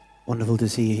Wonderful to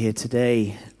see you here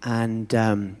today.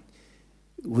 And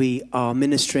we are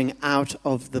ministering out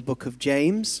of the book of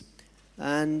James.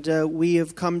 And we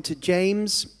have come to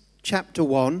James chapter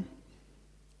 1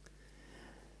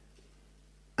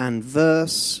 and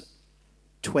verse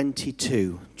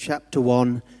 22. Chapter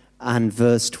 1 and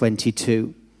verse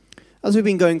 22. As we've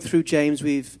been going through James,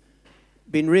 we've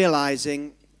been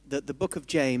realizing that the book of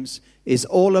James is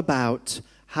all about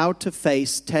how to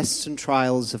face tests and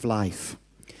trials of life.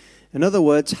 In other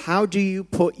words, how do you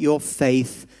put your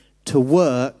faith to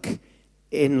work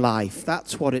in life?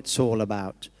 That's what it's all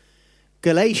about.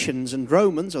 Galatians and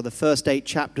Romans, or the first 8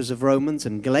 chapters of Romans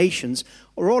and Galatians,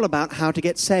 are all about how to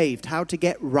get saved, how to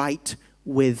get right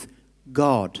with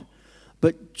God.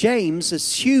 But James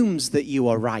assumes that you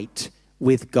are right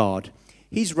with God.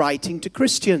 He's writing to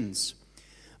Christians.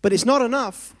 But it's not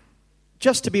enough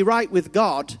just to be right with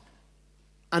God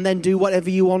and then do whatever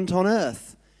you want on earth.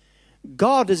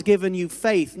 God has given you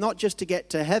faith not just to get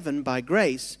to heaven by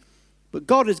grace, but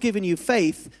God has given you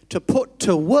faith to put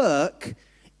to work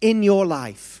in your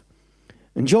life.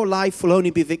 And your life will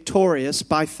only be victorious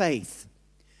by faith.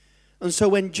 And so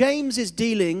when James is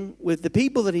dealing with the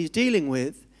people that he's dealing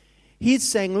with, he's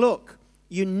saying, look,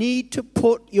 you need to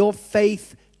put your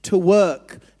faith to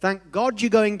work. Thank God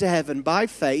you're going to heaven by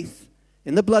faith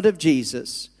in the blood of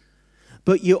Jesus.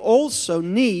 But you also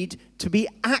need to be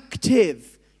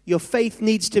active. Your faith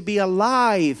needs to be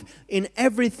alive in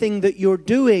everything that you're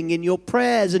doing, in your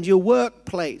prayers and your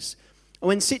workplace. And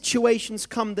when situations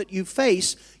come that you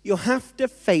face, you have to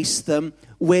face them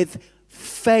with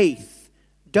faith.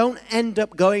 Don't end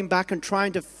up going back and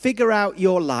trying to figure out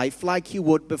your life like you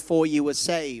would before you were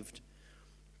saved.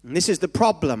 And this is the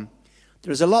problem.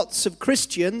 There's lots of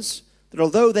Christians that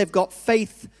although they've got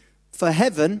faith for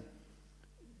heaven,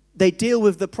 they deal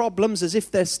with the problems as if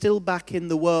they're still back in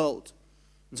the world.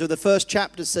 And so the first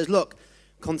chapter says, look,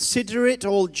 consider it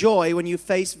all joy when you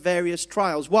face various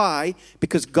trials. Why?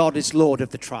 Because God is Lord of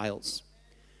the trials.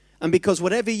 And because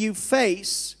whatever you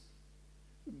face,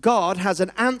 God has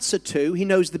an answer to. He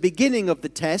knows the beginning of the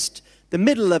test, the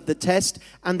middle of the test,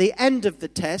 and the end of the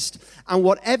test. And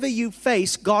whatever you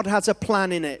face, God has a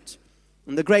plan in it.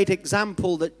 And the great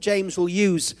example that James will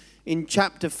use in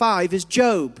chapter 5 is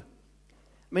Job.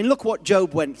 I mean, look what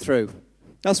Job went through.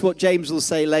 That's what James will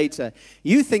say later.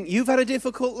 You think you've had a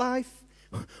difficult life?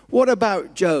 What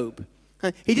about Job?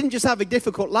 He didn't just have a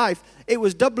difficult life. It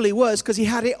was doubly worse because he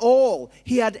had it all.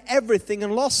 He had everything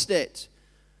and lost it.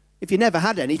 If you never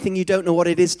had anything, you don't know what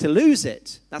it is to lose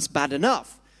it. That's bad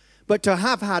enough. But to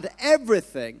have had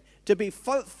everything, to be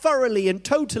thoroughly and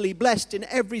totally blessed in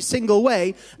every single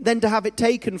way, then to have it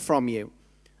taken from you.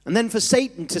 And then for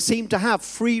Satan to seem to have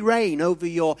free reign over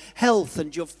your health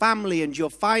and your family and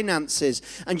your finances.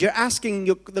 And you're asking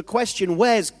the question,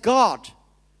 where's God?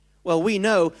 Well, we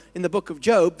know in the book of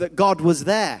Job that God was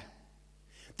there.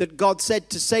 That God said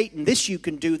to Satan, this you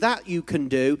can do, that you can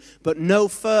do, but no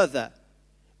further.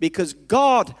 Because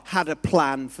God had a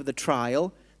plan for the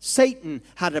trial. Satan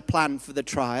had a plan for the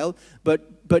trial.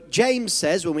 But James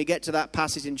says, when we get to that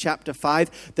passage in chapter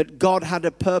 5, that God had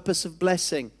a purpose of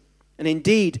blessing. And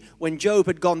indeed, when Job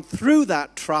had gone through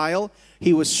that trial,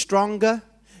 he was stronger,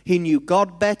 he knew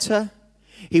God better,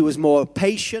 he was more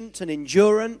patient and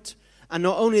endurant, and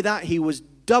not only that, he was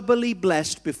doubly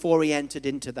blessed before he entered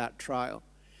into that trial.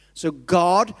 So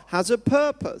God has a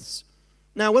purpose.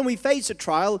 Now, when we face a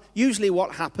trial, usually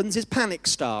what happens is panic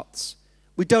starts.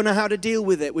 We don't know how to deal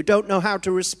with it. We don't know how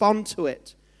to respond to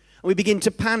it. And we begin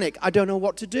to panic. I don't know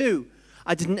what to do.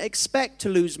 I didn't expect to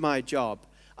lose my job.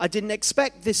 I didn't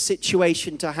expect this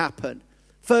situation to happen.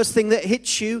 First thing that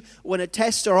hits you when a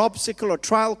test or obstacle or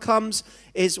trial comes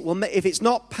is, well, if it's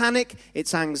not panic,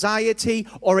 it's anxiety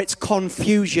or it's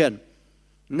confusion.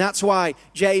 And that's why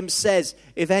James says,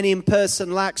 if any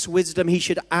person lacks wisdom, he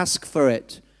should ask for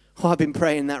it. Oh, I've been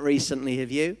praying that recently,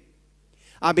 have you?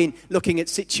 I've been looking at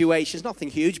situations, nothing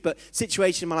huge, but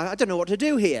situations in my life, I don't know what to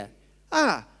do here.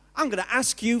 I'm going to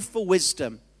ask you for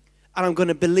wisdom, and I'm going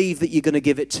to believe that you're going to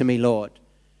give it to me, Lord.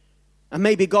 And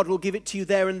maybe God will give it to you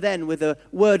there and then with a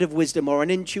word of wisdom or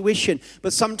an intuition.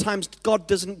 But sometimes God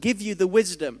doesn't give you the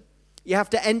wisdom. You have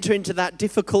to enter into that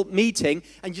difficult meeting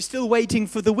and you're still waiting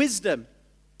for the wisdom.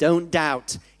 Don't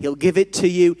doubt. He'll give it to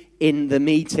you in the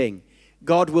meeting.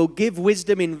 God will give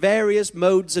wisdom in various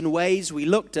modes and ways. We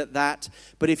looked at that.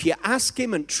 But if you ask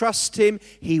him and trust him,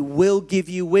 he will give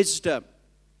you wisdom.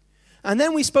 And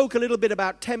then we spoke a little bit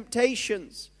about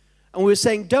temptations. And we were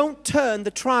saying, don't turn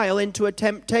the trial into a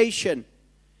temptation.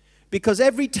 Because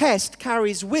every test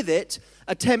carries with it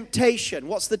a temptation.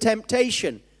 What's the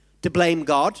temptation? To blame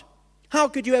God. How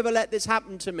could you ever let this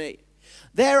happen to me?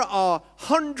 There are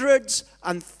hundreds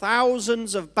and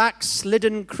thousands of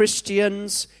backslidden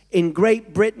Christians in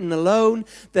Great Britain alone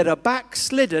that are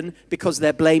backslidden because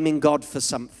they're blaming God for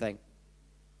something.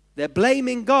 They're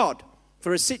blaming God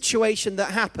for a situation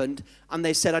that happened, and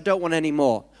they said, I don't want any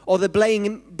more. Or they're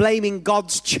blaming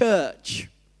God's church,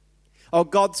 or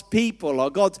God's people,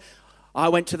 or I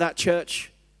went to that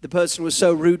church, the person was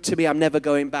so rude to me, I'm never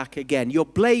going back again. You're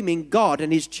blaming God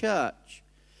and his church.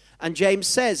 And James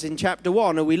says in chapter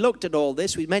 1, and we looked at all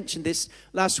this, we mentioned this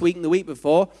last week and the week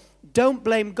before, don't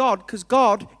blame God, because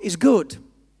God is good.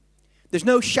 There's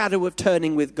no shadow of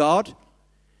turning with God.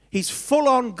 He's full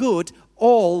on good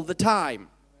all the time.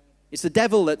 It's the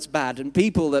devil that's bad and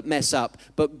people that mess up,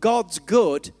 but God's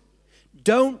good.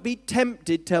 Don't be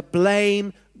tempted to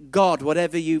blame God,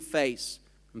 whatever you face.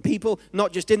 And people,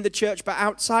 not just in the church, but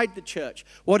outside the church.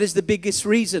 What is the biggest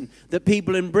reason that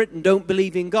people in Britain don't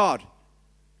believe in God?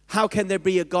 How can there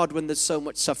be a God when there's so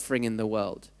much suffering in the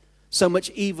world? So much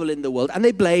evil in the world? And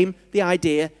they blame the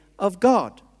idea of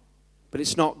God. But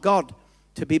it's not God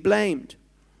to be blamed.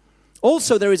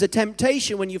 Also, there is a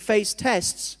temptation when you face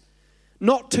tests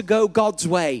not to go God's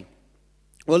way.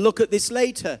 We'll look at this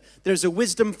later. There's a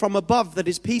wisdom from above that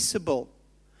is peaceable,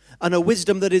 and a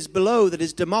wisdom that is below that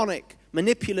is demonic,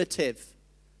 manipulative.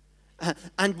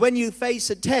 And when you face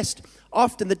a test,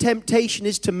 often the temptation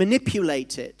is to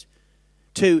manipulate it,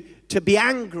 to be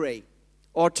angry,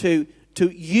 or to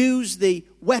use the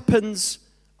weapons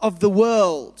of the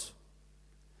world.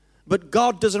 But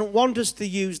God doesn't want us to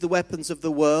use the weapons of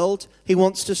the world. He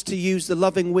wants us to use the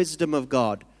loving wisdom of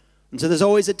God. And so there's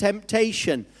always a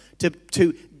temptation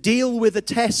to deal with a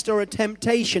test or a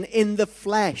temptation in the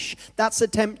flesh. That's a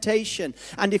temptation.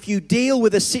 And if you deal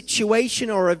with a situation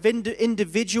or an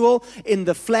individual in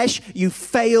the flesh, you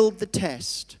failed the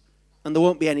test. And there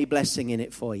won't be any blessing in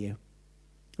it for you.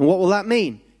 And what will that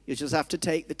mean? You just have to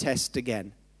take the test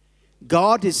again.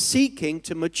 God is seeking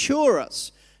to mature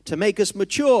us, to make us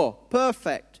mature,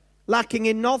 perfect, lacking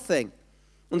in nothing.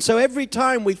 And so every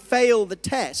time we fail the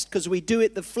test, because we do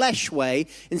it the flesh way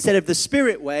instead of the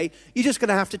spirit way, you're just going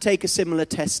to have to take a similar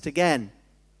test again.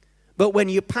 But when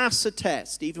you pass a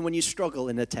test, even when you struggle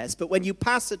in a test, but when you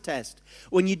pass a test,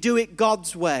 when you do it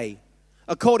God's way,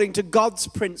 according to God's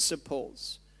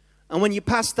principles, and when you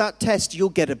pass that test, you'll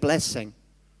get a blessing.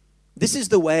 This is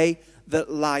the way that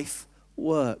life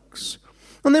works.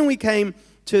 And then we came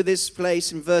to this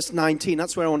place in verse 19.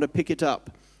 That's where I want to pick it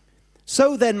up.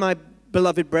 So then, my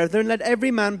beloved brethren, let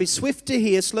every man be swift to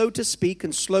hear, slow to speak,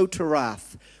 and slow to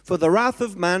wrath. For the wrath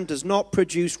of man does not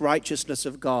produce righteousness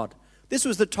of God. This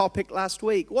was the topic last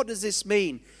week. What does this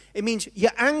mean? It means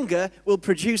your anger will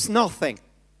produce nothing.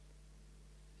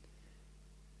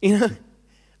 You know,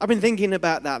 I've been thinking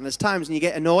about that, and there's times when you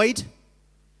get annoyed,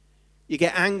 you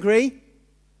get angry,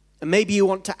 and maybe you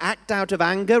want to act out of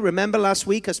anger. Remember last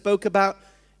week I spoke about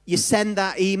you send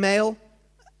that email,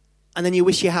 and then you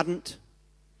wish you hadn't,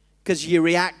 because you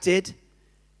reacted,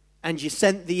 and you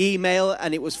sent the email,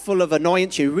 and it was full of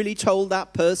annoyance. You really told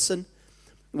that person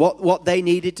what they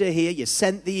needed to hear. You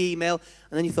sent the email,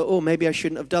 and then you thought, oh, maybe I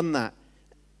shouldn't have done that.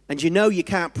 And you know you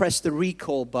can't press the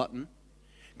recall button,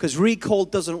 because recall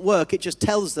doesn't work. It just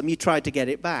tells them you tried to get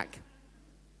it back.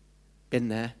 Been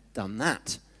there, done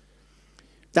that.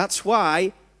 That's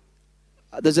why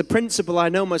there's a principle I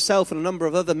know myself and a number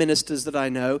of other ministers that I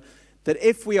know, that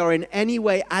if we are in any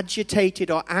way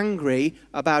agitated or angry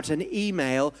about an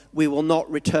email, we will not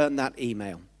return that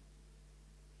email.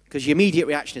 Because your immediate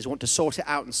reaction is want to sort it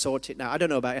out and sort it now. I don't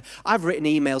know about it. I've written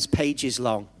emails pages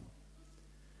long.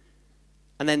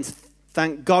 And then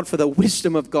thank God for the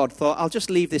wisdom of God, thought, I'll just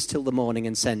leave this till the morning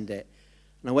and send it.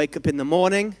 And I wake up in the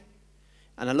morning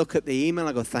and I look at the email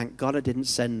and I go, thank God I didn't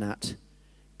send that.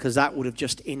 Because that would have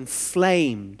just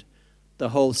inflamed the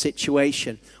whole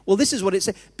situation. Well, this is what it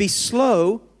says. Be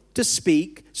slow to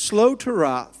speak, slow to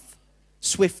wrath,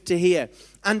 swift to hear.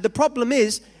 And the problem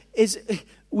is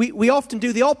we often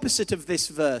do the opposite of this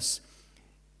verse.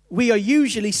 We are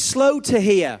usually slow to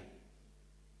hear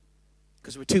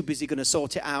because we're too busy going to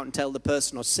sort it out and tell the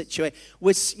person or situation.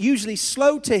 We're usually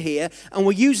slow to hear, and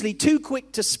we're usually too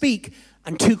quick to speak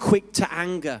and too quick to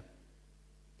anger.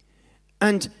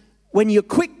 And when you're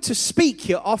quick to speak,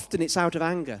 it's out of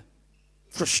anger.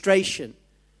 Frustration.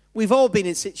 We've all been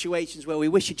in situations where we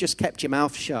wish you just kept your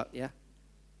mouth shut, yeah?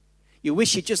 You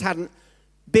wish you just hadn't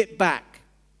bit back.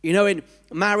 You know, in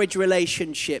marriage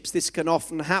relationships, this can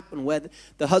often happen where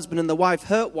the husband and the wife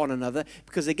hurt one another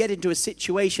because they get into a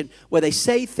situation where they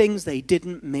say things they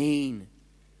didn't mean.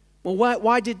 Well,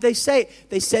 why did they say it?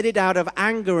 They said it out of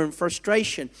anger and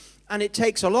frustration. And it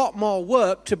takes a lot more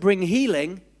work to bring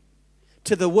healing,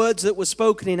 to the words that were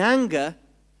spoken in anger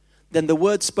than the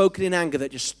words spoken in anger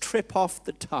that just trip off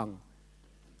the tongue.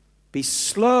 Be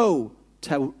slow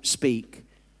to speak,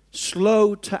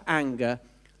 slow to anger,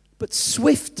 but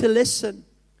swift to listen,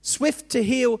 swift to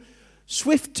hear,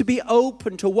 swift to be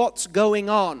open to what's going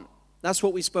on. That's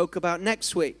what we spoke about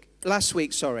last week.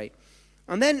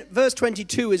 And then verse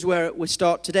 22 is where we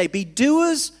start today. Be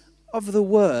doers of the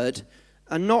word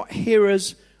and not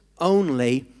hearers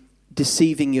only,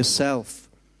 deceiving yourself.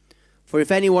 For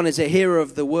if anyone is a hearer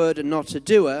of the word and not a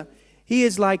doer, he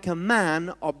is like a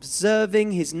man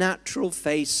observing his natural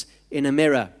face in a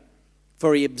mirror.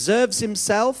 For he observes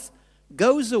himself,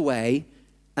 goes away,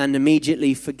 and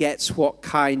immediately forgets what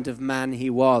kind of man he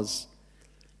was.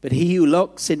 But he who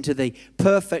looks into the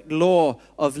perfect law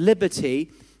of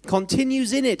liberty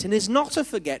continues in it and is not a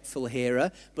forgetful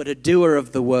hearer, but a doer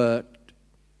of the word.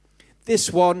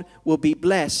 This one will be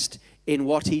blessed in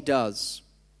what he does.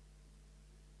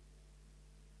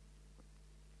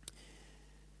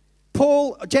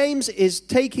 James is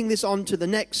taking this on to the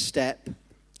next step.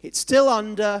 It's still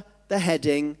under the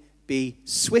heading, be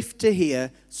swift to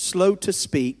hear, slow to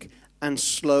speak, and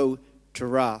slow to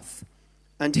wrath.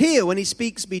 And here, when he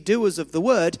speaks, be doers of the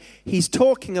word, he's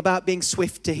talking about being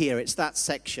swift to hear. It's that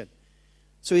section.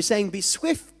 So he's saying be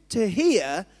swift to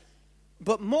hear,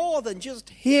 but more than just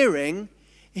hearing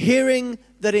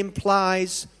that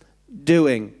implies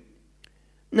doing.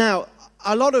 Now,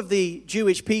 a lot of the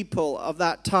Jewish people of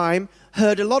that time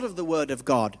heard a lot of the word of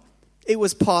God. It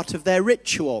was part of their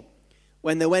ritual.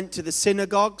 When they went to the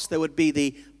synagogues, there would be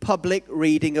the public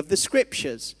reading of the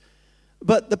scriptures.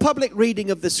 But the public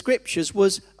reading of the scriptures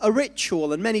was a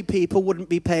ritual, and many people wouldn't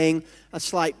be paying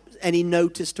any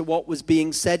notice to what was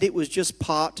being said. It was just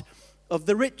part of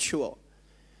the ritual.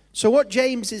 So what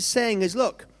James is saying is,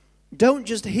 look, don't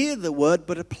just hear the word,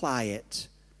 but apply it.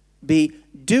 Be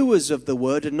doers of the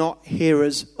word and not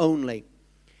hearers only.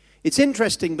 It's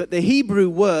interesting, but the Hebrew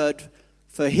word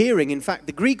for hearing, in fact,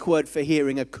 the Greek word for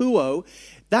hearing, akouo,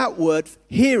 that word,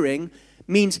 hearing,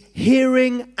 means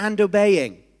hearing and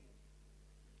obeying.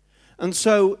 And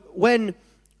so when,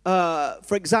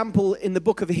 for example, in the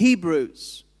book of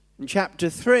Hebrews, in chapter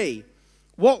 3,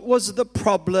 what was the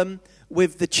problem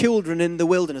with the children in the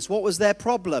wilderness? What was their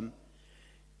problem?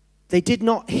 They did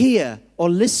not hear or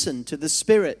listen to the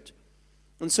Spirit.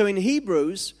 And so in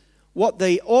Hebrews, what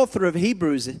the author of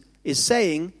Hebrews is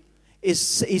saying,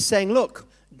 he's saying, look,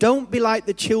 don't be like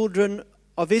the children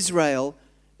of Israel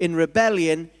in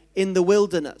rebellion in the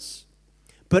wilderness,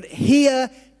 but hear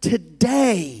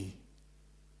today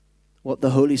what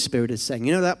the Holy Spirit is saying.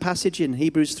 You know that passage in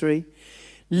Hebrews 3?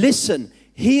 Listen,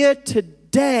 hear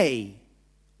today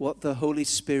what the Holy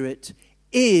Spirit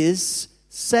is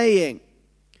saying.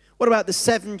 What about the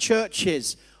 7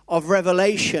 churches of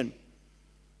Revelation?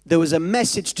 There was a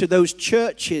message to those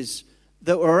churches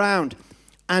that were around,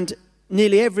 and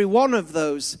nearly every one of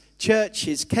those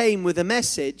churches came with a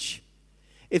message.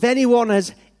 If anyone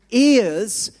has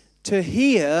ears to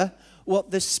hear what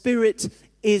the Spirit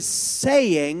is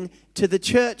saying to the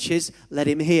churches, let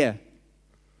him hear.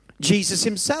 Jesus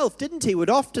himself, didn't he, would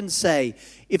often say,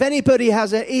 if anybody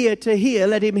has an ear to hear,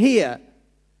 let him hear,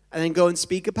 and then go and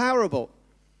speak a parable.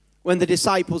 When the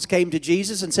disciples came to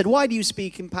Jesus and said, why do you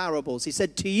speak in parables? He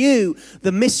said, to you,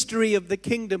 the mystery of the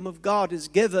kingdom of God is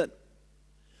given.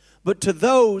 But to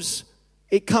those,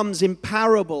 it comes in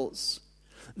parables,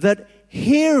 that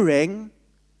hearing,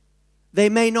 they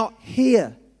may not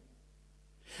hear.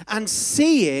 And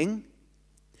seeing,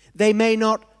 they may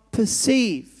not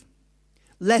perceive,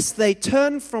 lest they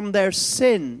turn from their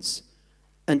sins,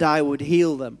 and I would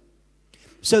heal them.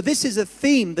 So this is a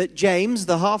theme that James,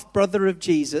 the half-brother of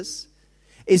Jesus,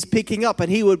 is picking up.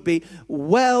 And he would be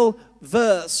well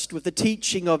versed with the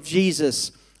teaching of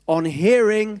Jesus on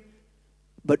hearing,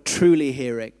 but truly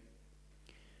hearing.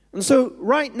 And so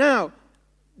right now,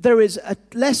 there is a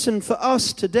lesson for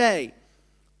us today.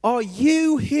 Are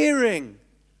you hearing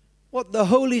what the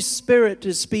Holy Spirit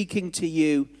is speaking to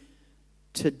you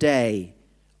today?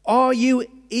 Are you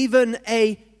even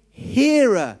a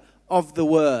hearer of the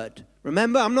word?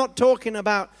 Remember, I'm not talking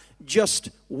about just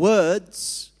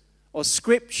words or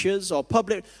scriptures or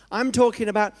public. I'm talking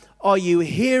about, are you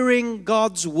hearing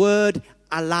God's word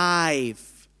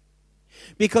alive?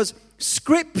 Because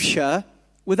scripture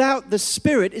without the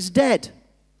Spirit is dead.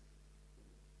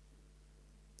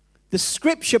 The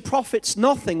scripture profits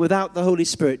nothing without the Holy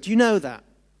Spirit. Do you know that?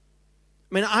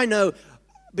 I mean, I know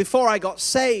before I got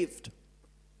saved,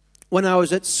 when I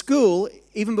was at school,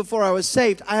 even before I was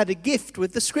saved, I had a gift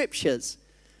with the scriptures.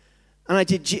 And I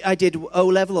did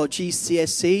O-level or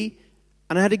GCSE,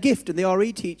 and I had a gift. And the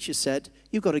RE teacher said,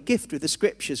 you've got a gift with the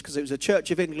scriptures, because it was a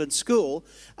Church of England school,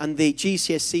 and the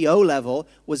GCSE O-level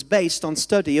was based on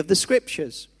study of the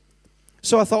scriptures.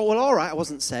 So I thought, well, all right, I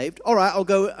wasn't saved. All right, I'll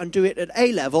go and do it at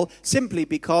A-level, simply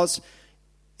because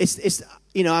it's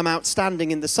I'm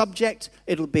outstanding in the subject.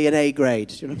 It'll be an A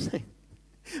grade. You know what I'm saying?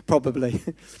 Probably.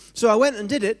 So I went and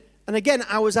did it, and again,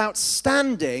 I was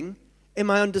outstanding in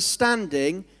my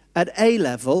understanding at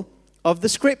A-level of the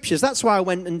scriptures. That's why I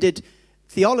went and did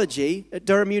theology at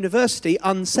Durham University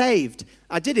unsaved.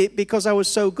 I did it because I was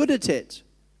so good at it.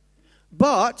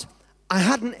 But I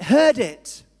hadn't heard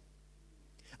it.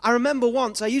 I remember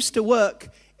once I used to work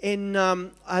in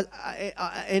my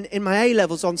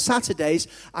A-levels on Saturdays.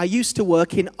 I used to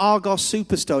work in Argos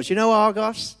Superstores. You know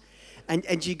Argos?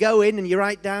 And you go in and you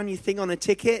write down your thing on a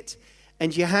ticket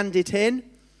and you hand it in,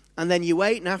 and then you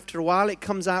wait, and after a while it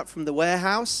comes out from the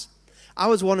warehouse. I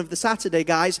was one of the Saturday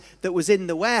guys that was in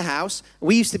the warehouse.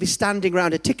 We used to be standing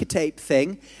around a ticker tape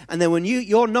thing, and then when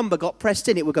your number got pressed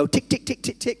in, it would go tick, tick, tick,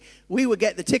 tick, tick. We would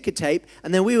get the ticker tape,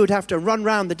 and then we would have to run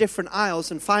around the different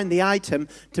aisles and find the item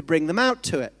to bring them out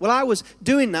to it. Well, I was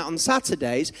doing that on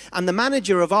Saturdays, and the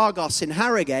manager of Argos in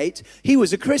Harrogate, he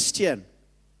was a Christian.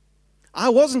 I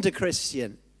wasn't a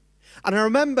Christian. And I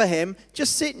remember him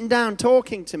just sitting down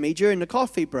talking to me during the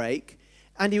coffee break,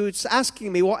 and he was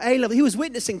asking me what A-level. He was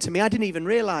witnessing to me. I didn't even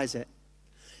realize it.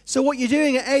 So what you're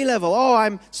doing at A-level? Oh,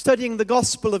 I'm studying the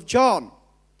Gospel of John.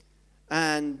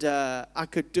 And I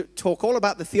could talk all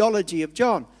about the theology of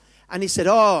John. And he said,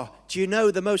 oh, do you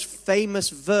know the most famous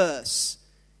verse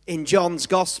in John's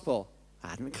Gospel? I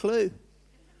hadn't a clue.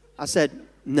 I said,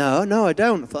 no, I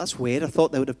don't. I thought, that's weird. I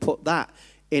thought they would have put that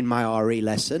in my RE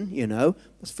lesson,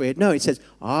 That's weird. No, he says,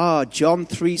 John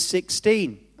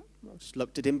 3:16. I just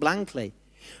looked at him blankly.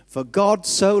 For God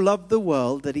so loved the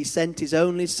world that he sent his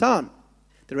only son,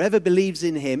 that whoever believes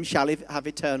in him shall have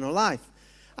eternal life.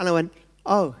 And I went,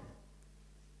 oh.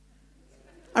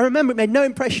 I remember it made no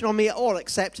impression on me at all,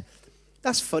 except,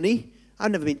 that's funny.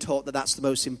 I've never been taught that that's the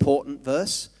most important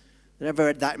verse. I never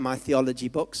read that in my theology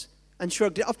books. And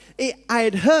shrugged it off. I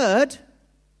had heard,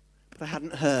 but I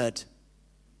hadn't heard.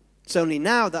 It's only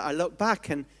now that I look back,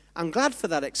 and I'm glad for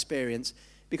that experience,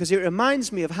 because it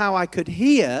reminds me of how I could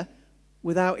hear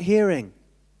without hearing.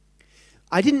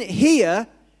 I didn't hear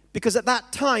because at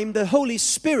that time the Holy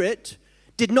Spirit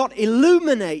did not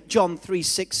illuminate John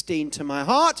 3:16 to my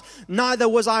heart, neither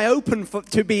was I open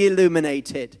to be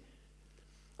illuminated.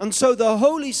 And so the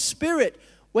Holy Spirit,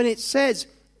 when it says,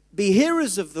 be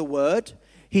hearers of the word,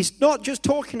 he's not just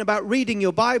talking about reading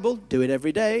your Bible, do it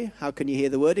every day. How can you hear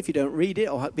the word if you don't read it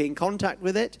or be in contact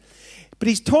with it? But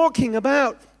he's talking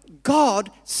about God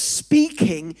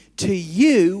speaking to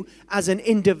you as an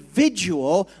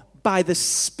individual by the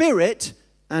Spirit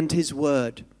and his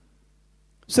word.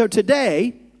 So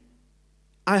today,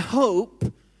 I hope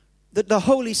that the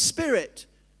Holy Spirit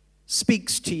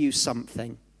speaks to you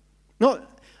something.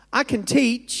 I can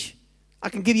teach, I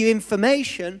can give you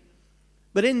information,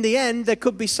 but in the end, there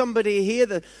could be somebody here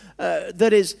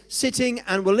that is sitting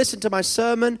and will listen to my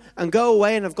sermon and go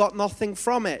away and have got nothing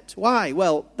from it. Why?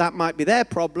 Well, that might be their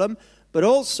problem, but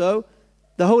also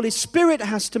the Holy Spirit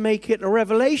has to make it a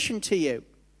revelation to you.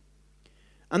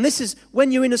 And this is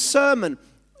when you're in a sermon,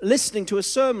 listening to a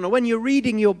sermon, or when you're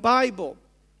reading your Bible,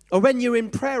 or when you're in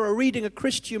prayer or reading a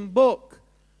Christian book,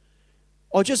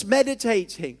 or just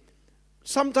meditating.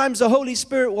 Sometimes the Holy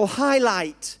Spirit will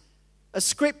highlight a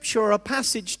scripture or a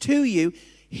passage to you.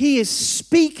 He is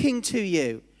speaking to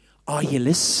you. Are you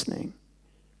listening?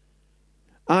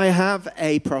 I have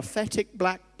a prophetic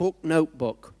black book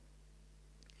notebook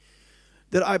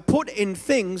that I put in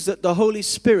things that the Holy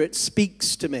Spirit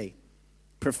speaks to me.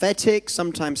 Prophetic,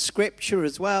 sometimes scripture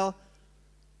as well,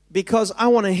 because I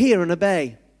want to hear and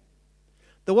obey.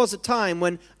 There was a time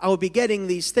when I would be getting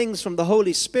these things from the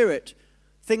Holy Spirit,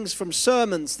 things from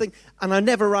sermons, and I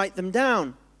never write them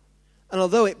down. And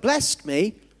although it blessed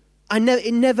me,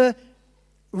 it never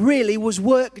really was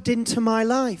worked into my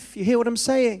life. You hear what I'm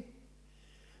saying?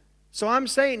 So I'm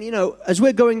saying, as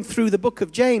we're going through the book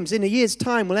of James, in a year's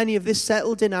time, will any of this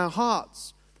settled in our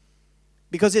hearts?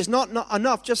 Because it's not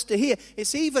enough just to hear.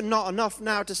 It's even not enough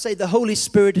now to say the Holy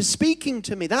Spirit is speaking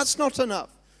to me. That's not enough.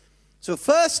 So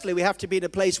firstly, we have to be in a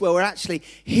place where we're actually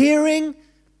hearing,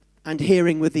 and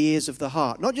hearing with the ears of the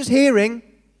heart. Not just hearing,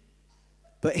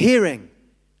 but hearing.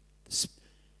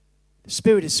 The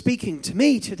Spirit is speaking to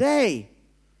me today.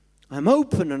 I'm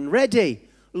open and ready.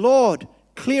 Lord,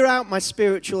 clear out my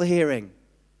spiritual hearing.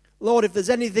 Lord, if there's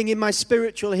anything in my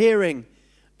spiritual hearing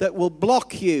that will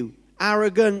block you,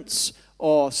 arrogance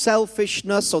or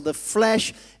selfishness or the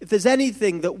flesh, if there's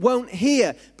anything that won't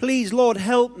hear, please, Lord,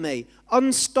 help me.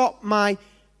 Unstop my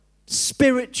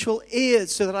spiritual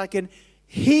ears so that I can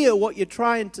hear what you're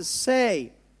trying to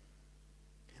say.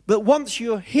 But once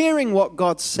you're hearing what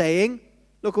God's saying,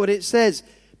 look what it says.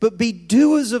 But be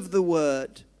doers of the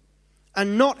word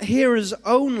and not hearers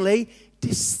only,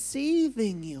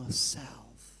 deceiving yourself.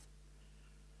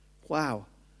 Wow.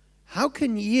 How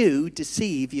can you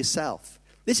deceive yourself?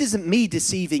 This isn't me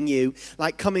deceiving you,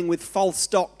 like coming with false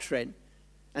doctrine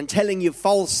and telling you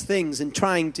false things and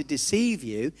trying to deceive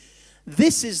you.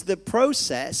 This is the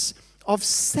process of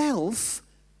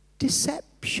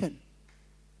self-deception.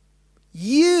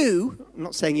 I'm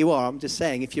not saying you are, I'm just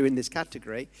saying if you're in this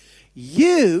category,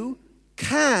 you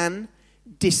can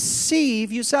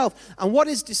deceive yourself. And what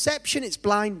is deception? It's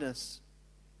blindness.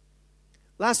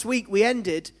 Last week we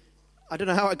ended, I don't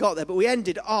know how I got there, but we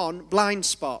ended on blind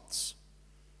spots.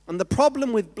 And the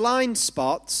problem with blind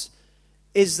spots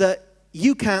is that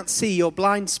you can't see your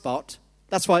blind spot.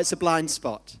 That's why it's a blind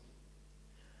spot.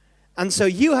 And so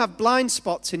you have blind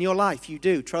spots in your life. You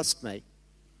do, trust me.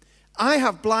 I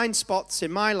have blind spots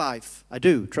in my life. I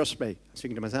do, trust me. I'm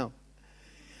speaking to myself.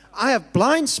 I have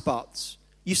blind spots.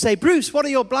 You say, Bruce, what are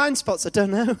your blind spots? I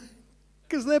don't know.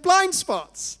 Because they're blind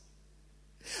spots.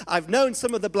 I've known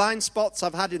some of the blind spots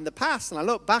I've had in the past, and I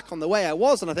look back on the way I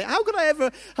was, and I think, how could I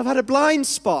ever have had a blind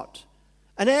spot?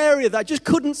 An area that I just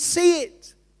couldn't see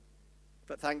it.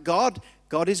 But thank God,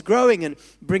 God is growing and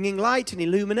bringing light and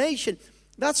illumination.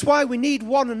 That's why we need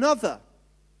one another.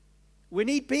 We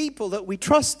need people that we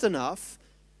trust enough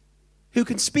who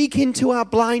can speak into our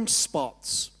blind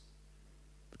spots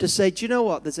to say, do you know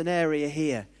what? There's an area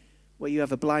here where you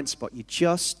have a blind spot. You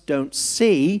just don't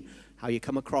see how you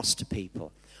come across to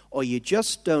people. Or you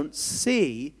just don't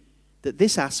see that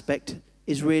this aspect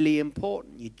is really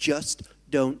important. You just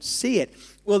don't see it.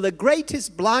 Well, the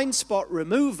greatest blind spot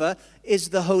remover is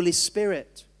the Holy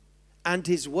Spirit and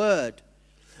His Word.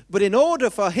 But in order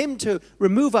for Him to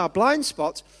remove our blind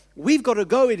spots, we've got to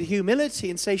go in humility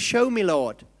and say, show me,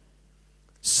 Lord.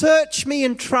 Search me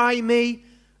and try me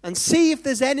and see if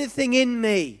there's anything in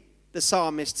me, the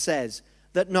psalmist says,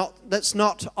 that's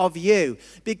not of you.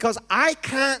 Because I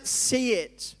can't see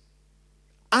it.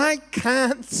 I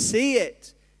can't see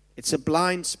it. It's a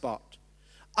blind spot.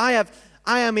 I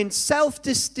am in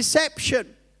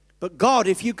self-deception. But God,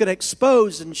 if you could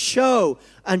expose and show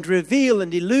and reveal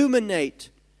and illuminate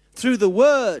through the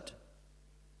Word,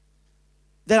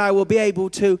 then I will be able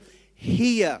to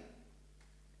hear.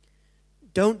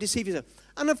 Don't deceive yourself.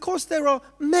 And of course there are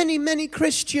many, many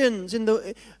Christians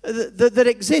that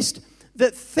exist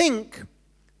that think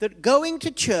that going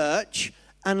to church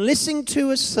and listening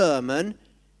to a sermon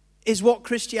is what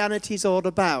Christianity is all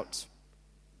about.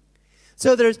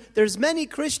 So there's many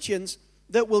Christians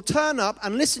that will turn up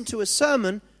and listen to a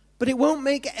sermon, but it won't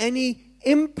make any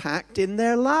impact in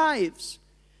their lives.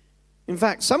 In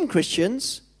fact, some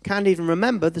Christians can't even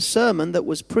remember the sermon that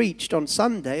was preached on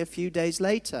Sunday a few days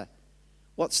later.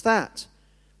 What's that?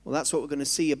 Well, that's what we're going to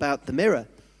see about the mirror.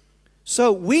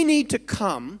 So we need to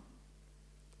come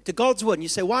to God's Word. And you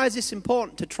say, why is this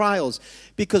important to trials?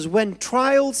 Because when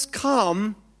trials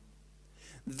come,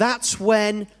 that's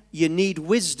when you need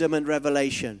wisdom and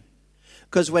revelation.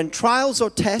 Because when trials or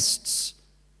tests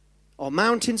or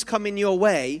mountains come in your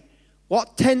way,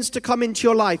 what tends to come into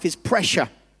your life is pressure.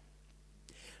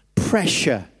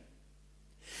 Pressure.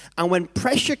 And when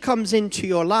pressure comes into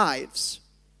your lives,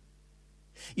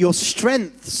 your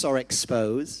strengths are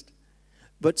exposed,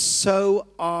 but so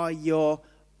are your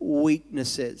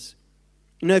weaknesses.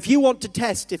 You know, if you want to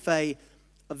test if a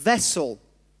vessel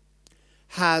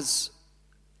has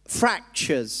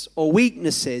fractures or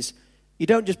weaknesses, you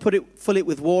don't just fill it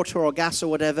with water or gas or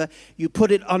whatever. You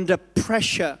put it under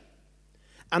pressure.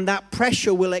 And that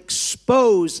pressure will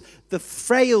expose the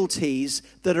frailties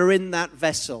that are in that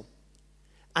vessel.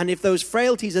 And if those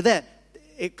frailties are there,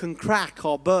 it can crack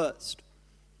or burst.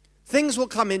 Things will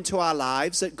come into our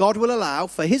lives that God will allow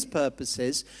for His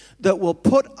purposes that will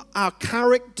put our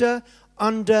character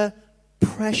under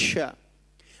pressure.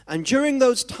 And during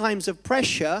those times of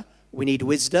pressure, we need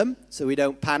wisdom so we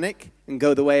don't panic and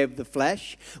go the way of the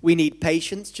flesh. We need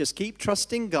patience. Just keep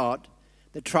trusting God.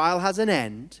 The trial has an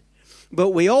end.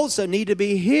 But we also need to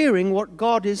be hearing what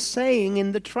God is saying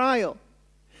in the trial.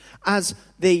 As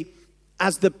the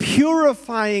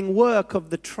purifying work of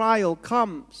the trial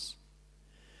comes.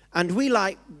 And we,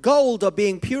 like gold, are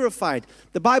being purified.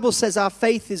 The Bible says our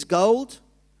faith is gold.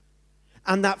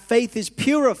 And that faith is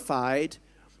purified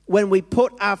when we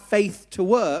put our faith to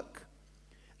work.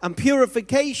 And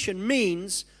purification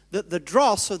means that the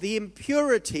dross or the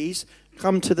impurities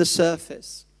come to the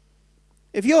surface.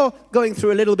 If you're going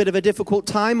through a little bit of a difficult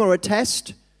time or a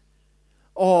test,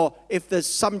 or if there's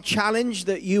some challenge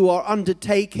that you are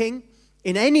undertaking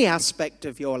in any aspect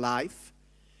of your life,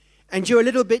 and you're a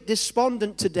little bit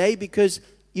despondent today because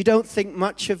you don't think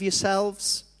much of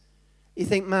yourselves, you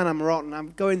think, man, I'm rotten,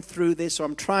 I'm going through this, or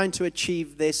I'm trying to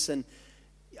achieve this, and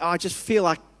I just feel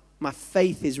like my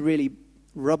faith is really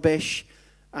rubbish,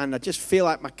 and I just feel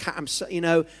like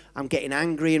I'm getting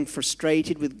angry and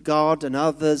frustrated with God and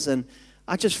others, and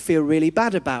I just feel really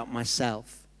bad about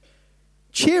myself.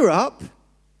 Cheer up.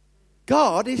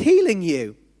 God is healing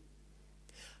you.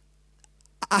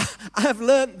 I have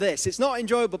learned this. It's not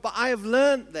enjoyable, but I have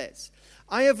learned this.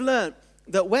 I have learned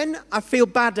that when I feel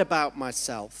bad about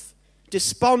myself,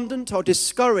 despondent or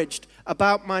discouraged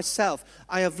about myself,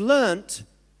 I have learned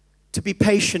to be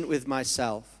patient with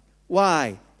myself.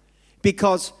 Why?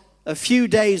 Because a few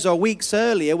days or weeks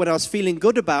earlier, when I was feeling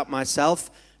good about myself,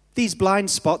 these blind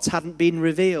spots hadn't been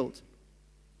revealed.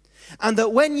 And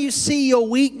that when you see your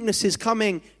weaknesses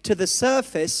coming to the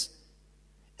surface,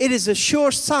 it is a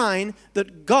sure sign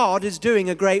that God is doing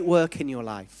a great work in your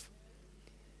life.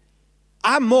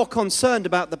 I'm more concerned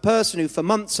about the person who for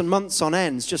months and months on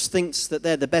ends just thinks that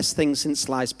they're the best thing since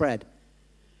sliced bread.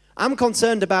 I'm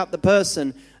concerned about the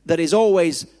person that is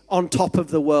always on top of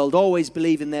the world, always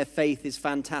believing their faith is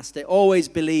fantastic, always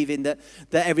believing that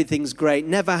everything's great,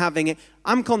 never having it.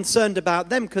 I'm concerned about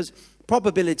them because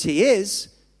probability is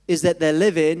that they're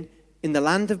living in the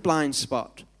land of blind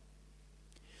spot.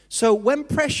 So when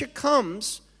pressure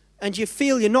comes and you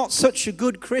feel you're not such a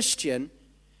good Christian,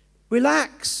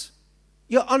 relax.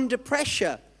 You're under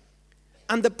pressure.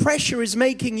 And the pressure is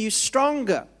making you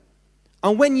stronger.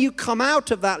 And when you come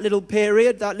out of that little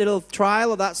period, that little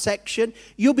trial or that section,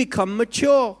 you'll become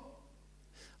mature.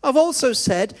 I've also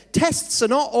said tests are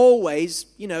not always,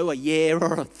 a year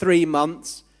or 3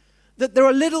 months. That there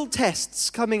are little tests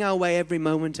coming our way every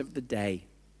moment of the day.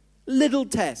 Little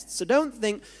tests. So don't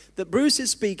think that Bruce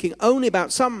is speaking only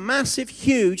about some massive,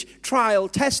 huge trial,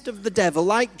 test of the devil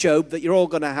like Job that you're all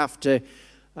going to have to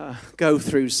go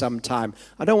through sometime.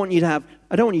 I don't want you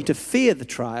to fear the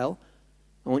trial.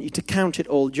 I want you to count it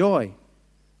all joy.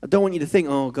 I don't want you to think,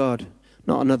 oh God,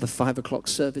 not another 5 o'clock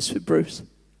service with Bruce.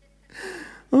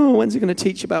 Oh, when's he going to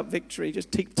teach about victory?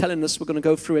 Just keep telling us we're going to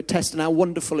go through a test and how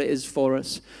wonderful it is for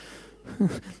us.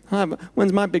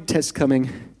 When's my big test coming?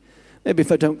 Maybe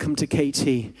if I don't come to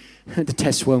KT, the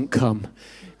test won't come.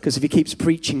 Because if he keeps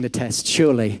preaching the test,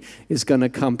 surely it's going to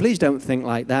come. Please don't think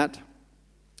like that.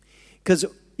 Because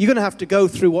you're going to have to go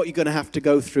through what you're going to have to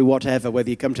go through, whatever,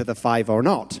 whether you come to the 5 or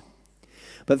not.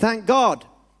 But thank God,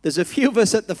 there's a few of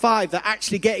us at the 5 that are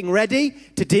actually getting ready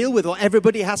to deal with what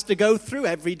everybody has to go through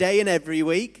every day and every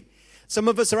week. Some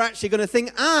of us are actually going to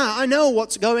think, I know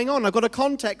what's going on. I've got a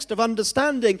context of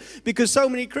understanding because so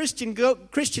many Christians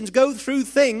go through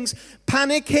things,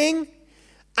 panicking,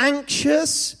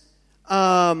 anxious,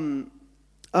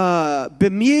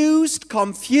 bemused,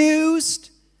 confused,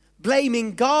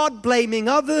 blaming God, blaming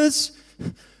others,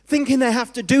 thinking they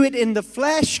have to do it in the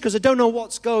flesh because they don't know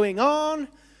what's going on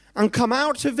and come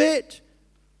out of it.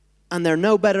 And they're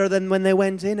no better than when they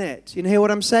went in it. You hear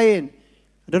what I'm saying?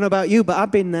 I don't know about you, but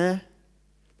I've been there.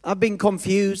 I've been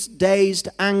confused, dazed,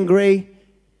 angry,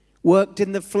 worked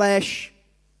in the flesh.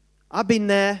 I've been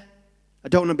there. I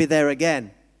don't want to be there again.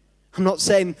 I'm not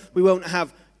saying we won't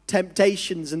have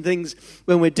temptations and things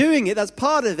when we're doing it. That's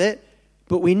part of it.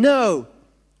 But we know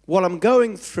what I'm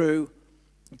going through,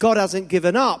 God hasn't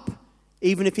given up.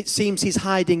 Even if it seems he's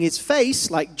hiding his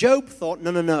face, like Job thought,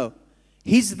 no.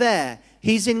 He's there.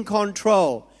 He's in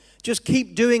control. Just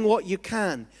keep doing what you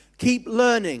can. Keep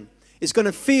learning. It's going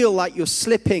to feel like you're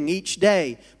slipping each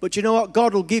day. But you know what?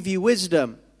 God will give you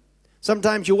wisdom.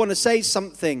 Sometimes you want to say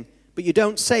something, but you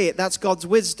don't say it. That's God's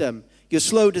wisdom. You're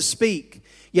slow to speak.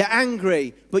 You're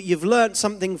angry, but you've learned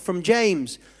something from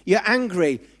James. You're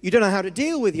angry. You don't know how to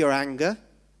deal with your anger.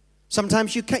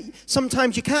 Sometimes you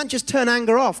can't just turn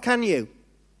anger off, can you?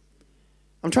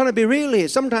 I'm trying to be real here.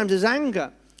 Sometimes there's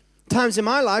anger. Times in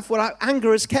my life where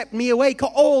anger has kept me awake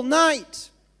all night.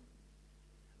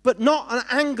 But not an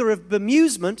anger of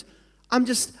bemusement. I'm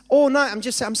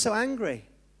so angry.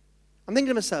 I'm thinking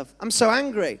to myself, I'm so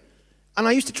angry. And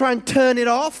I used to try and turn it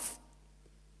off.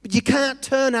 But you can't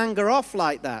turn anger off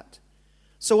like that.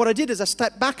 So what I did is I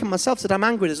stepped back and myself said, I'm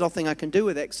angry. There's nothing I can do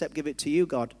with it except give it to you,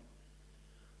 God.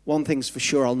 One thing's for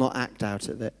sure, I'll not act out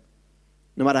of it.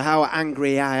 No matter how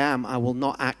angry I am, I will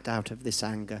not act out of this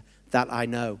anger. That I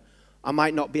know. I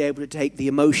might not be able to take the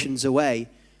emotions away,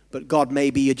 but God,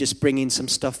 maybe you're just bringing some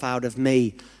stuff out of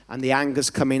me and the anger's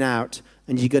coming out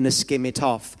and you're going to skim it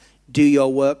off. Do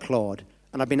your work, Lord.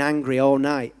 And I've been angry all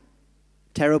night.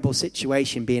 Terrible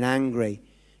situation, being angry.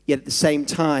 Yet at the same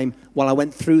time, while I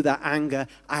went through that anger,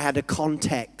 I had a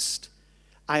context.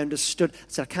 I understood. I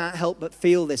said, I can't help but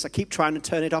feel this. I keep trying to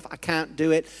turn it off. I can't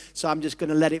do it. So I'm just going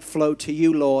to let it flow to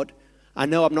you, Lord. I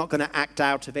know I'm not going to act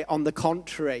out of it. On the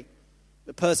contrary,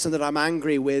 the person that I'm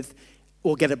angry with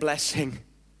will get a blessing.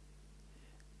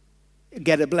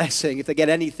 Get a blessing. If they get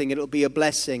anything, it'll be a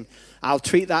blessing. I'll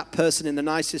treat that person in the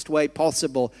nicest way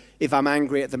possible if I'm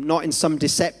angry at them. Not in some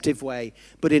deceptive way,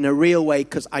 but in a real way,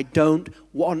 because I don't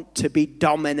want to be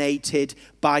dominated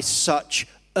by such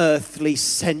earthly,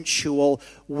 sensual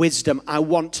wisdom. I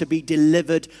want to be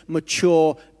delivered,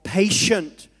 mature,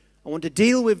 patient. I want to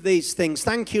deal with these things.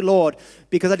 Thank you, Lord,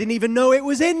 because I didn't even know it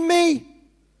was in me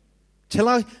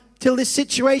till this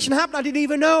situation happened. I didn't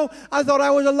even know. I thought I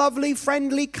was a lovely,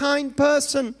 friendly, kind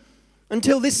person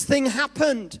until this thing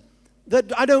happened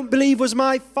that I don't believe was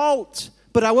my fault.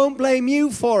 But I won't blame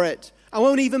you for it. I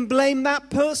won't even blame that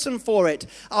person for it.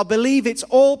 I'll believe it's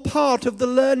all part of the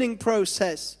learning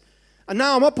process. And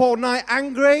now I'm up all night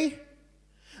angry.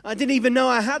 I didn't even know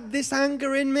I had this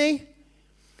anger in me.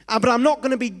 But I'm not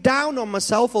going to be down on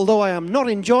myself, although I am not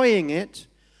enjoying it.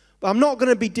 But I'm not going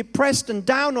to be depressed and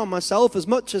down on myself as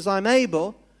much as I'm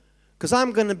able, because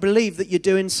I'm going to believe that you're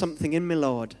doing something in me,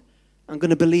 Lord. I'm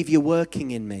going to believe you're working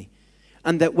in me.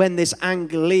 And that when this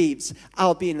anger leaves,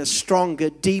 I'll be in a stronger,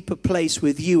 deeper place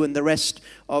with you and the rest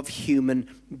of human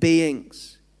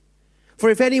beings. For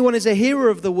if anyone is a hearer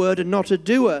of the word and not a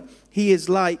doer, he is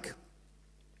like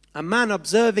a man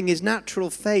observing his natural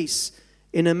face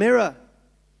in a mirror.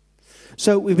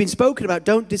 So we've been spoken about,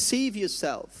 don't deceive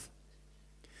yourself.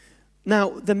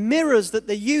 Now, the mirrors that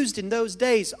they used in those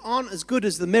days aren't as good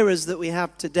as the mirrors that we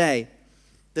have today.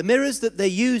 The mirrors that they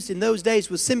used in those days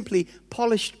were simply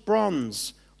polished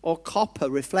bronze or copper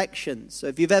reflections. So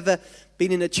if you've ever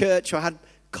been in a church or had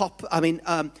copper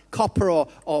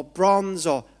or bronze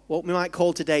or what we might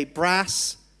call today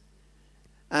brass.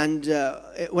 And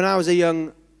when I was a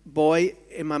young boy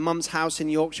in my mum's house in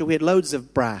Yorkshire, we had loads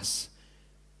of brass.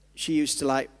 She used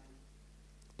to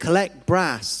collect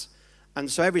brass. And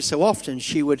so every so often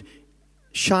she would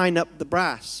shine up the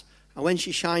brass. And when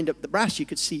she shined up the brass, you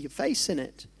could see your face in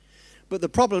it. But the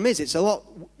problem is, it's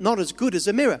not as good as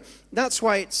a mirror. That's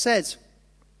why it says,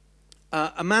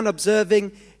 a man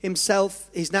observing himself,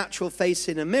 his natural face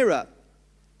in a mirror,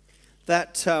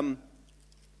 that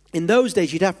in those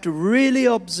days you'd have to really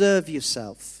observe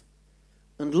yourself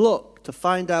and look to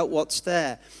find out what's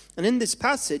there. And in this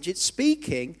passage, it's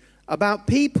speaking about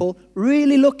people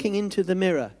really looking into the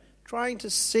mirror, trying to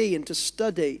see and to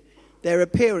study their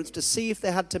appearance, to see if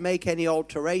they had to make any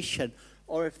alteration,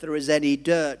 or if there was any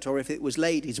dirt, or if it was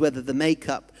ladies, whether the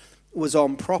makeup was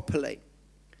on properly.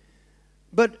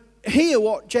 But here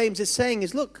what James is saying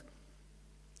is, look,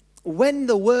 when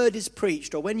the word is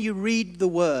preached, or when you read the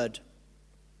word,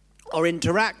 or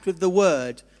interact with the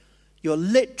word, you're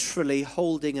literally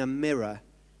holding a mirror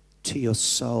to your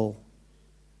soul.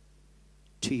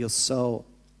 To your soul.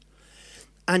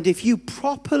 And if you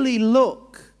properly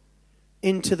look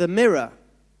into the mirror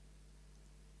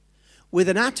with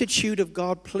an attitude of,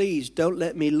 God, please don't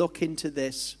let me look into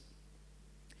this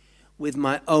with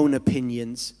my own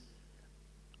opinions.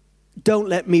 Don't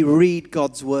let me read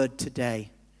God's word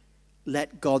today.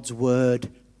 Let God's word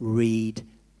read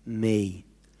me.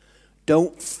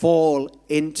 Don't fall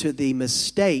into the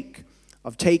mistake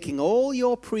of taking all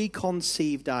your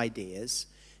preconceived ideas,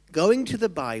 going to the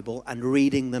Bible and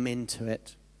reading them into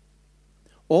it.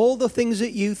 All the things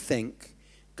that you think,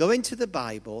 go into the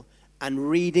Bible and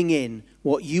reading in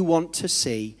what you want to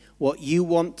see, what you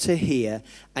want to hear,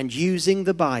 and using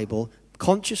the Bible,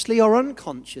 consciously or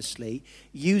unconsciously,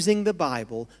 using the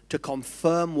Bible to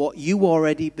confirm what you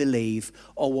already believe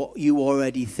or what you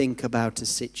already think about a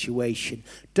situation.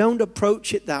 Don't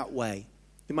approach it that way.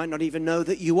 You might not even know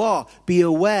that you are. Be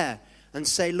aware and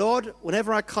say, Lord,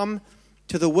 whenever I come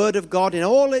to the Word of God in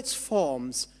all its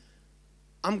forms,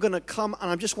 I'm going to come and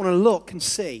I just want to look and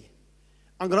see.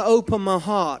 I'm going to open my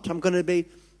heart. I'm going to be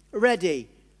ready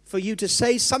for you to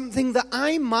say something that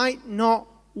I might not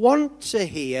want to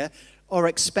hear or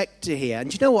expect to hear.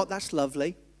 And you know what? That's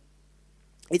lovely.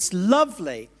 It's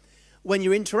lovely when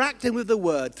you're interacting with the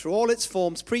Word through all its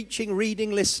forms, preaching,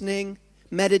 reading, listening,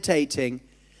 meditating,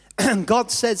 and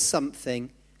God says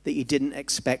something that you didn't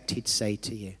expect He'd say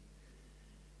to you.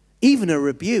 Even a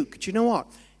rebuke. Do you know what?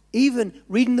 Even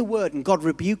reading the Word and God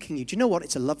rebuking you, do you know what?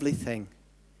 It's a lovely thing.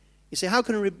 You say, how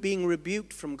can being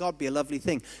rebuked from God be a lovely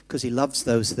thing? Because He loves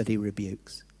those that He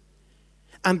rebukes.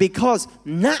 And because,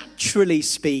 naturally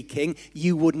speaking,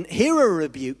 you wouldn't hear a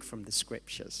rebuke from the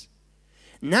Scriptures.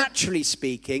 Naturally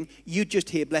speaking, you'd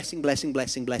just hear blessing, blessing,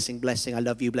 blessing, blessing, blessing. I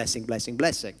love you, blessing, blessing,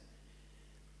 blessing.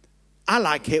 I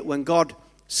like it when God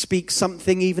speaks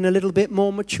something even a little bit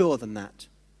more mature than that.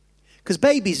 Because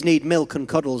babies need milk and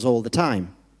cuddles all the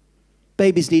time.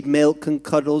 Babies need milk and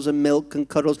cuddles and milk and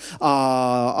cuddles.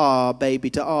 Baby,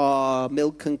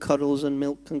 milk and cuddles and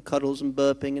milk and cuddles and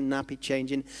burping and nappy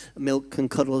changing. Milk and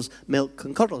cuddles, milk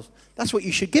and cuddles. That's what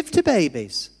you should give to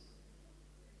babies.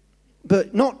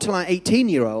 But not to like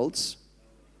 18-year-olds.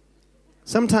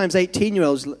 Sometimes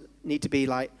 18-year-olds need to be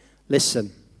like,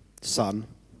 listen, son,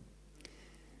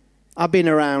 I've been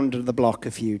around the block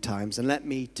a few times, and let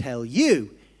me tell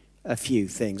you a few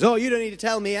things. Oh, you don't need to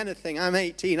tell me anything. I'm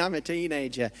 18. I'm a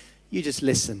teenager. You just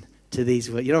listen to these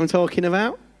words. You know what I'm talking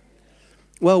about?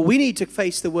 Well, we need to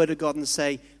face the word of God and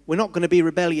say, we're not going to be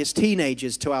rebellious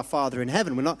teenagers to our Father in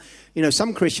heaven. We're not,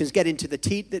 some Christians get into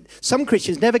some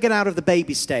Christians never get out of the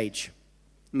baby stage.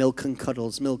 Milk and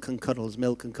cuddles, milk and cuddles,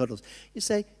 milk and cuddles. You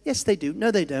say, yes, they do.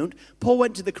 No, they don't. Paul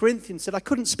went to the Corinthians and said, I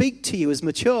couldn't speak to you as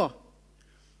mature.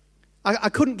 I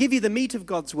couldn't give you the meat of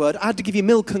God's word. I had to give you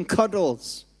milk and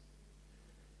cuddles.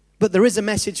 But there is a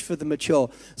message for the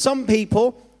mature. Some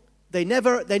people, they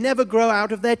never grow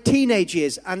out of their teenage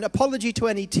years. And apology to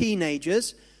any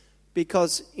teenagers,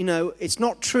 because, it's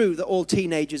not true that all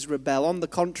teenagers rebel. On the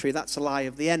contrary, that's a lie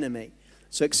of the enemy.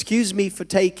 So excuse me for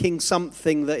taking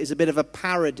something that is a bit of a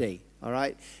parody, all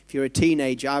right? If you're a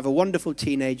teenager, I have a wonderful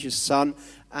teenager son,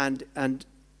 and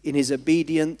in his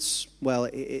obedience, well,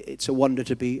 it's a wonder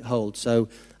to behold. So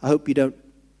I hope you don't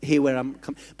hear where I'm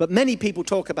coming. But many people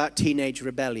talk about teenage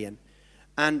rebellion.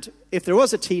 And if there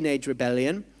was a teenage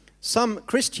rebellion, some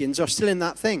Christians are still in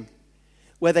that thing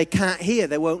where they can't hear,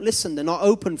 they won't listen, they're not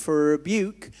open for a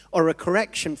rebuke or a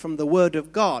correction from the word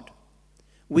of God.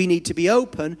 We need to be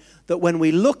open that when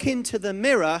we look into the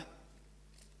mirror,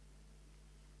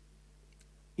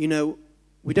 we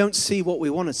don't see what we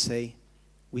want to see.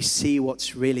 We see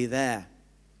what's really there.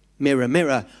 Mirror,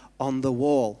 mirror on the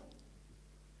wall.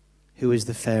 Who is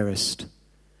the fairest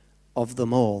of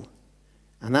them all?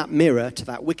 And that mirror to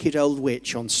that wicked old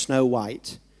witch on Snow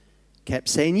White kept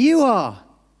saying, you are,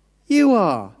 you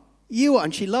are, you are.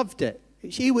 And she loved it.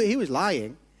 He was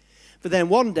lying. But then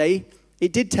one day,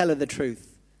 it did tell her the truth.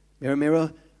 Mirror,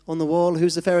 mirror on the wall,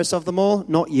 who's the fairest of them all?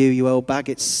 Not you, you old bag.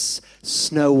 It's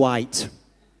Snow White.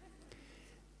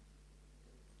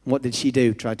 What did she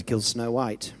do? Tried to kill Snow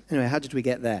White. Anyway, how did we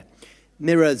get there?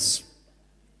 Mirrors.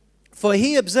 For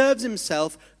he observes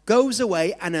himself, goes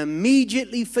away, and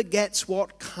immediately forgets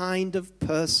what kind of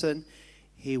person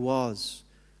he was.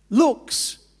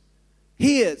 Looks,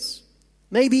 hears,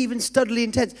 maybe even studily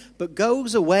intends, but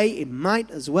goes away. He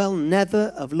might as well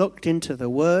never have looked into the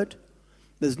word.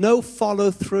 There's no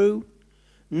follow through.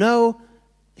 No,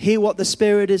 hear what the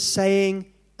Spirit is saying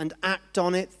and act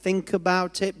on it, think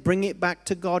about it, bring it back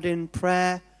to God in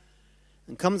prayer,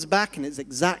 and comes back and it's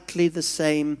exactly the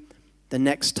same the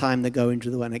next time they go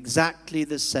into the word. Exactly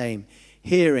the same.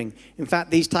 Hearing. In fact,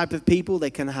 these type of people,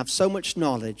 they can have so much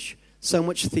knowledge, so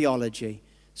much theology,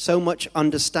 so much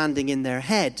understanding in their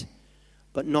head,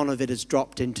 but none of it has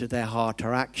dropped into their heart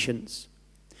or actions.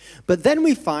 But then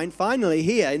we find, finally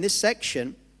here in this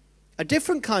section, a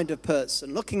different kind of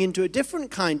person looking into a different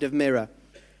kind of mirror.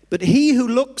 But he who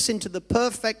looks into the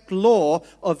perfect law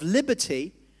of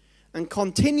liberty and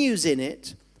continues in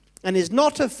it, and is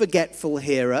not a forgetful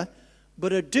hearer,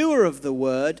 but a doer of the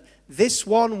word, this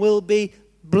one will be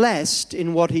blessed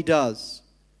in what he does.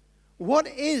 What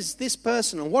is this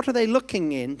person, and what are they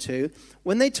looking into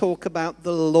when they talk about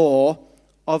the law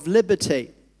of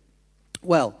liberty?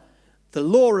 Well, the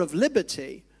law of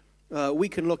liberty, we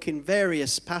can look in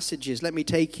various passages. Let me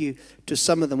take you to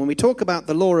some of them. When we talk about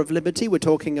the law of liberty, we're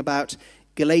talking about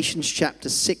Galatians chapter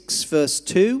 6, verse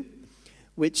 2,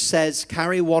 which says,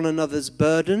 carry one another's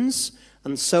burdens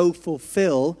and so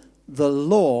fulfill the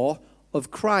law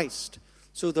of Christ.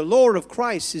 So the law of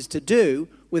Christ is to do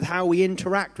with how we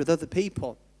interact with other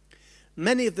people.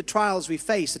 Many of the trials we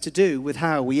face are to do with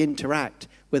how we interact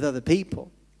with other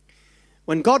people.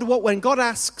 When God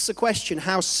asks a question,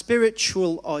 how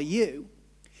spiritual are you?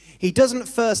 He doesn't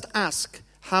first ask,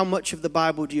 how much of the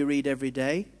Bible do you read every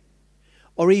day?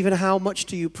 Or even how much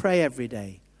do you pray every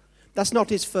day? That's not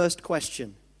his first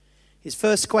question. His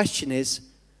first question is,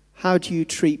 how do you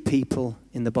treat people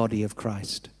in the body of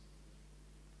Christ?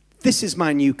 This is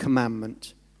my new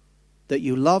commandment, that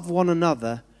you love one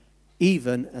another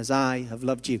even as I have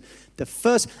loved you.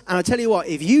 And I tell you what,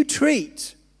 if you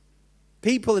treat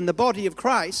people in the body of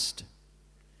Christ,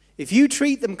 if you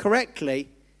treat them correctly,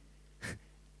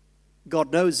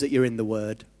 God knows that you're in the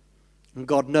Word, and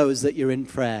God knows that you're in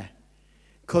prayer.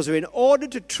 Because in order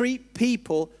to treat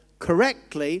people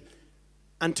correctly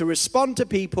and to respond to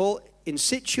people in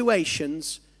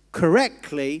situations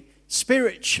correctly,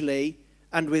 spiritually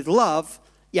and with love,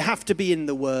 you have to be in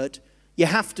the Word. You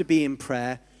have to be in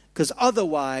prayer, because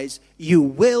otherwise you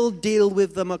will deal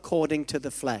with them according to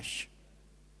the flesh.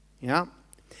 Yeah?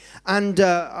 And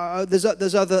there's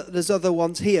other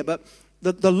ones here, but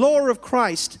the law of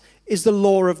Christ is the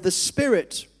law of the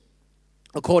Spirit,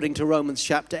 according to Romans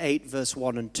chapter 8, verse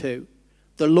 1 and 2.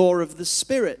 The law of the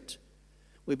Spirit.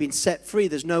 We've been set free.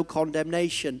 There's no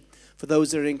condemnation for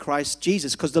those that are in Christ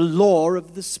Jesus, because the law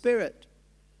of the Spirit.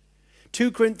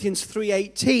 2 Corinthians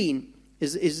 3:18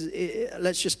 is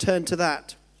let's just turn to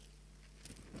that.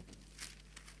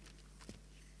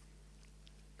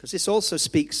 Because this also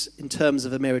speaks in terms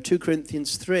of a mirror. 2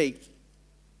 Corinthians 3,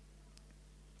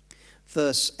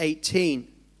 verse 18.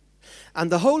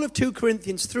 And the whole of 2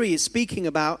 Corinthians 3 is speaking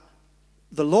about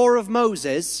the law of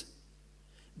Moses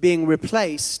being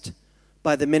replaced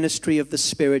by the ministry of the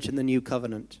Spirit in the new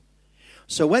covenant.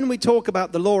 So when we talk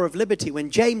about the law of liberty, when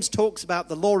James talks about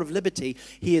the law of liberty,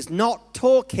 he is not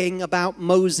talking about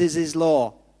Moses'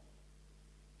 law.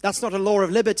 That's not a law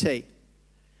of liberty.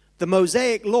 The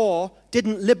Mosaic law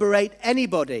didn't liberate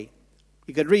anybody.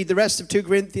 You could read the rest of 2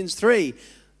 Corinthians 3.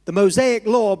 The Mosaic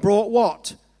law brought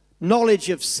what? Knowledge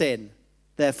of sin,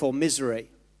 therefore misery.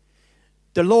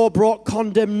 The law brought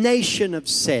condemnation of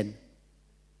sin.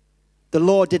 The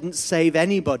law didn't save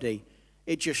anybody.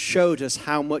 It just showed us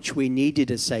how much we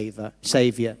needed a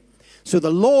savior. So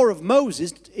the law of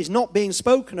Moses is not being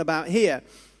spoken about here.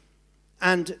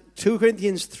 And 2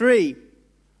 Corinthians 3,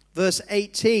 verse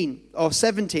 18 or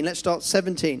 17, let's start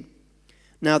 17.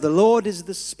 Now the Lord is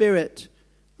the Spirit,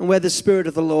 and where the Spirit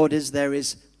of the Lord is, there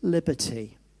is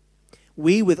liberty.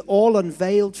 We with all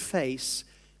unveiled face,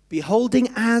 beholding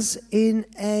as in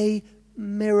a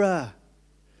mirror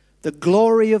the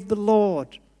glory of the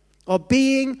Lord, are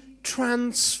being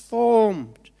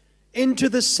transformed into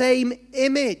the same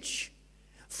image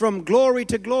from glory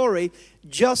to glory,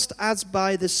 just as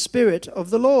by the Spirit of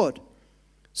the Lord.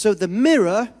 So the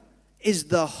mirror is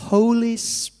the Holy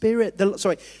Spirit.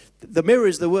 The mirror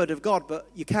is the Word of God, but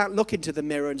you can't look into the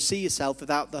mirror and see yourself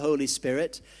without the Holy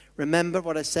Spirit. Remember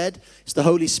what I said? It's the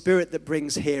Holy Spirit that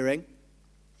brings hearing.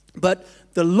 But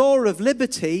the law of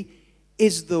liberty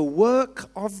is the work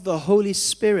of the Holy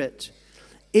Spirit.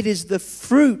 It is the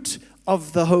fruit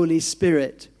of the Holy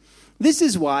Spirit. This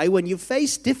is why when you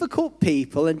face difficult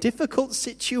people and difficult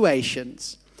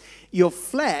situations, your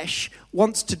flesh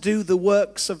wants to do the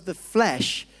works of the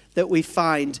flesh that we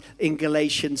find in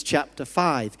Galatians chapter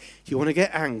 5. You want to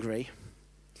get angry.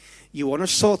 You want to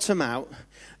sort them out.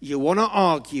 You want to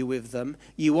argue with them.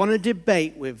 You want to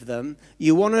debate with them.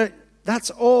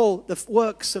 That's all the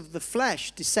works of the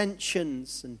flesh,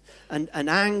 dissensions and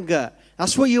anger.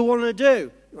 That's what you want to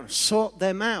do. You want to sort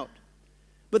them out.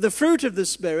 But the fruit of the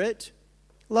Spirit,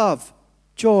 love,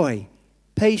 joy,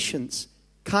 patience,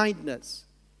 kindness.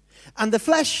 And the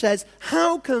flesh says,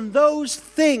 how can those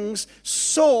things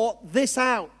sort this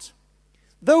out?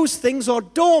 Those things are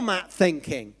doormat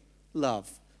thinking.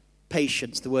 Love,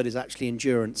 patience, the word is actually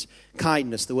endurance.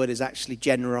 Kindness, the word is actually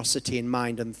generosity in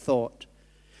mind and thought.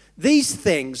 These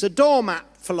things are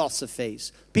doormat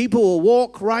philosophies. People will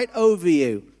walk right over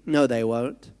you. No, they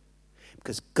won't.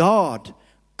 Because God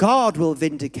will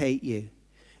vindicate you.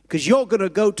 Because you're going to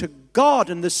go to God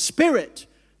and the Spirit.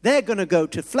 They're going to go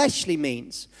to fleshly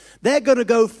means. They're going to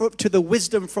go to the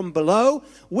wisdom from below.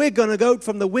 We're going to go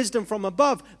from the wisdom from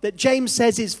above that James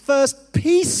says is first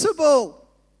peaceable.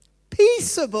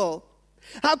 Peaceable.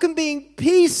 How can being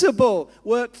peaceable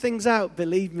work things out?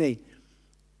 Believe me.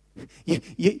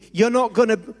 You're not going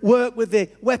to work with the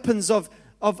weapons of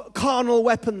carnal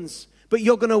weapons, but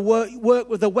you're going to work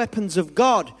with the weapons of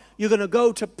God. You're going to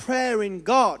go to prayer in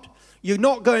God. You're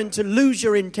not going to lose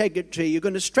your integrity. You're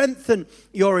going to strengthen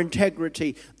your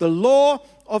integrity. The law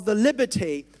of the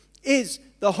liberty is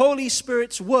the Holy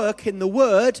Spirit's work in the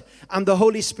Word and the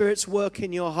Holy Spirit's work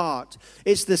in your heart.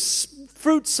 It's the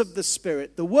fruits of the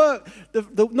Spirit,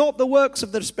 not the works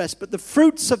of the flesh, but the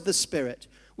fruits of the Spirit.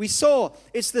 We saw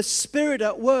it's the Spirit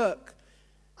at work.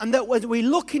 And that when we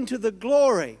look into the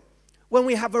glory, when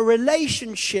we have a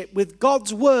relationship with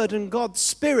God's Word and God's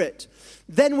Spirit,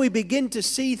 then we begin to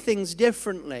see things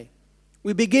differently.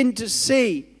 We begin to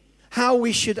see how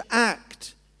we should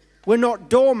act. We're not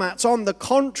doormats. On the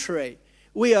contrary,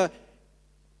 we are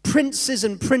princes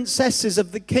and princesses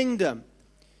of the kingdom.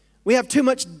 We have too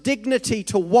much dignity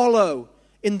to wallow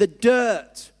in the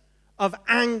dirt of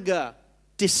anger,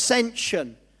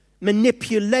 dissension,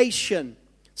 manipulation,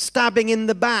 stabbing in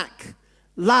the back,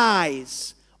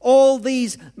 lies, all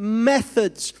these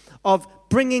methods of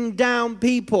bringing down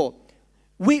people.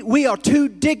 We are too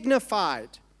dignified.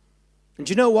 And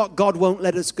you know what? God won't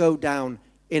let us go down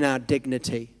in our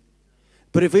dignity.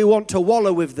 But if we want to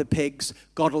wallow with the pigs,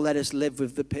 God will let us live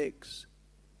with the pigs.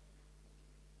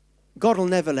 God will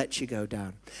never let you go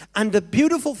down. And the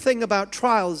beautiful thing about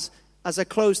trials, as I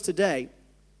close today,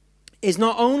 is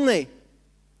not only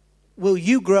will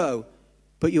you grow,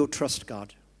 but you'll trust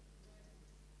God.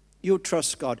 You'll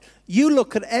trust God. You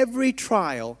look at every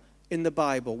trial in the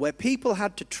Bible where people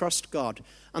had to trust God.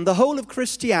 And the whole of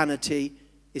Christianity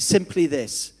is simply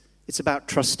this. It's about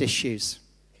trust issues.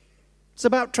 It's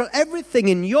about everything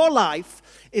in your life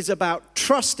is about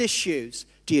trust issues.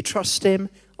 Do you trust him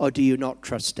or do you not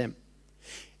trust him?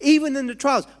 Even in the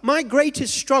trials, my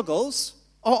greatest struggles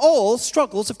are all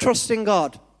struggles of trusting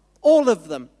God. All of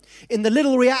them. In the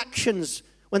little reactions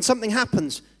when something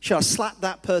happens, shall I slap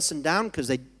that person down because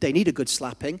they need a good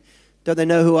slapping? Don't they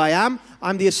know who I am?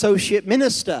 I'm the associate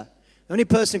minister. The only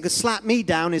person who can slap me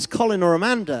down is Colin or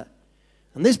Amanda.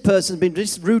 And this person's been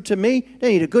just rude to me.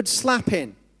 They need a good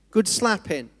slapping. Good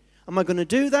slapping. Am I going to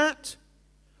do that?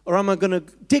 Or am I going to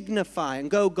dignify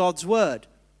and go God's word?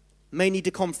 May need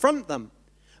to confront them.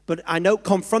 But I don't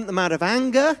confront them out of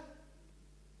anger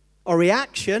or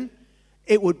reaction.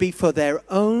 It would be for their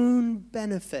own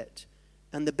benefit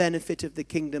and the benefit of the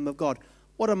kingdom of God.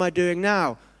 What am I doing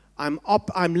now? I'm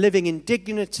living in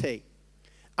dignity.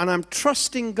 And I'm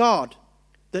trusting God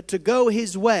that to go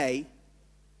his way,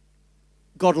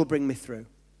 God will bring me through.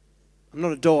 I'm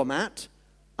not a doormat.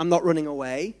 I'm not running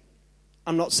away.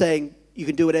 I'm not saying you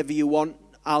can do whatever you want.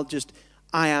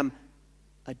 I am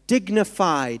a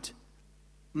dignified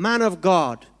man of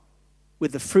God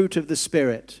with the fruit of the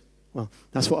Spirit. Well,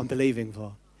 that's what I'm believing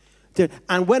for.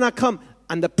 And when I come,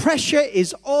 and the pressure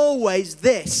is always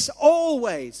this,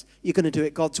 always, you're going to do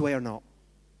it God's way or not.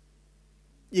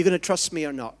 You're going to trust me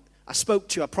or not. I spoke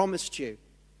to you, I promised you.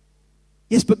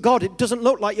 Yes, but God, it doesn't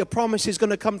look like your promise is going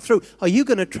to come through. Are you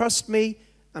going to trust me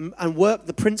and work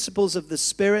the principles of the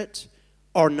Spirit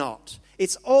or not?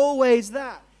 It's always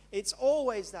that. It's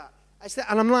always that.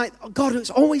 And I'm like, oh God, it's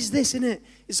always this, isn't it?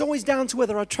 It's always down to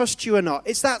whether I trust you or not.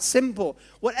 It's that simple.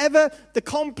 Whatever the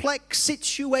complex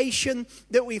situation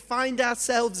that we find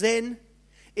ourselves in,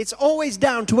 it's always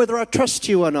down to whether I trust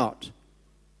you or not.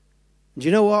 And do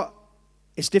you know what?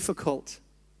 It's difficult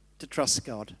to trust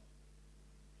God.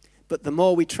 But the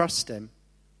more we trust him,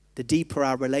 the deeper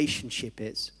our relationship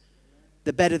is,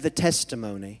 the better the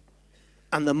testimony,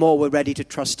 and the more we're ready to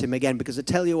trust him again. Because I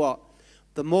tell you what,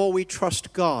 the more we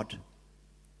trust God,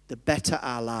 the better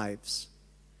our lives.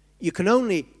 You can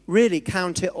only really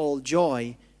count it all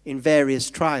joy in various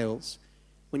trials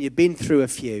when you've been through a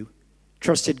few,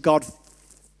 trusted God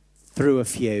through a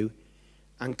few,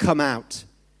 and come out.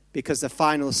 Because the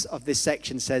final of this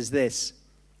section says this,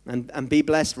 and be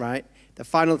blessed, right? The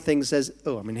final thing says,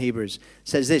 Hebrews,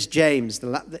 says this, James,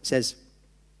 that says,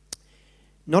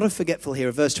 not a forgetful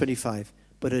hearer, verse 25,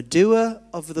 but a doer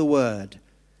of the word,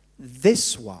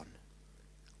 this one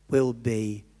will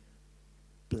be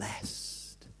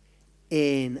blessed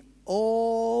in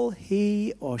all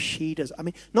he or she does.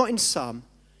 Not in some,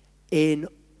 in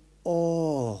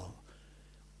all.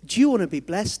 Do you want to be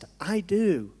blessed? I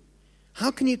do.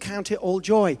 How can you count it all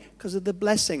joy? Because of the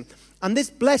blessing. And this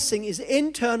blessing is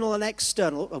internal and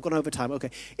external. I've gone over time.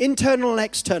 Okay. Internal and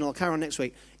external. I'll carry on next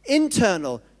week.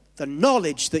 Internal, the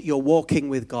knowledge that you're walking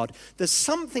with God. There's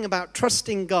something about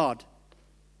trusting God.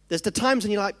 There's the times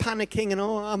when you're like panicking and,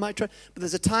 I might try. But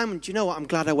there's a time when, do you know what? I'm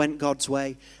glad I went God's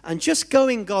way. And just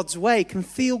going God's way can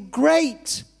feel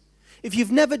great. If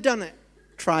you've never done it,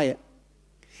 try it.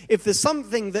 If there's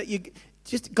something that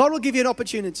God will give you an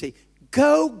opportunity.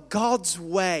 Go God's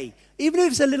way. Even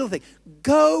if it's a little thing,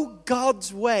 go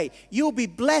God's way. You'll be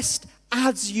blessed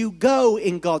as you go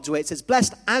in God's way. It says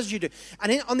blessed as you do.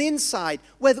 And on the inside,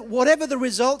 whatever the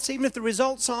results, even if the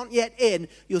results aren't yet in,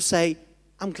 you'll say,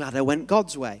 I'm glad I went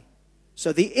God's way.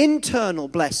 So the internal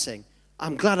blessing,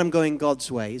 I'm glad I'm going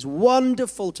God's way. It's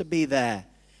wonderful to be there,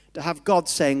 to have God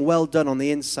saying, well done on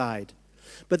the inside.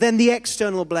 But then the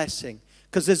external blessing,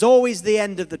 because there's always the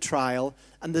end of the trial,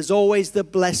 and there's always the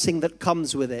blessing that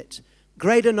comes with it.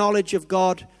 Greater knowledge of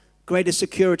God, greater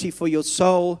security for your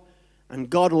soul, and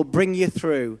God will bring you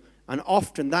through. And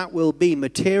often that will be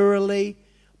materially,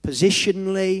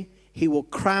 positionally. He will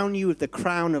crown you with the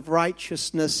crown of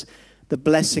righteousness. The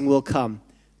blessing will come.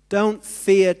 Don't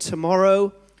fear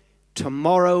tomorrow.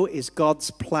 Tomorrow is God's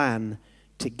plan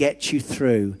to get you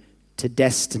through to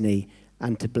destiny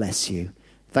and to bless you.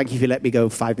 Thank you for letting me go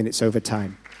 5 minutes over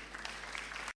time.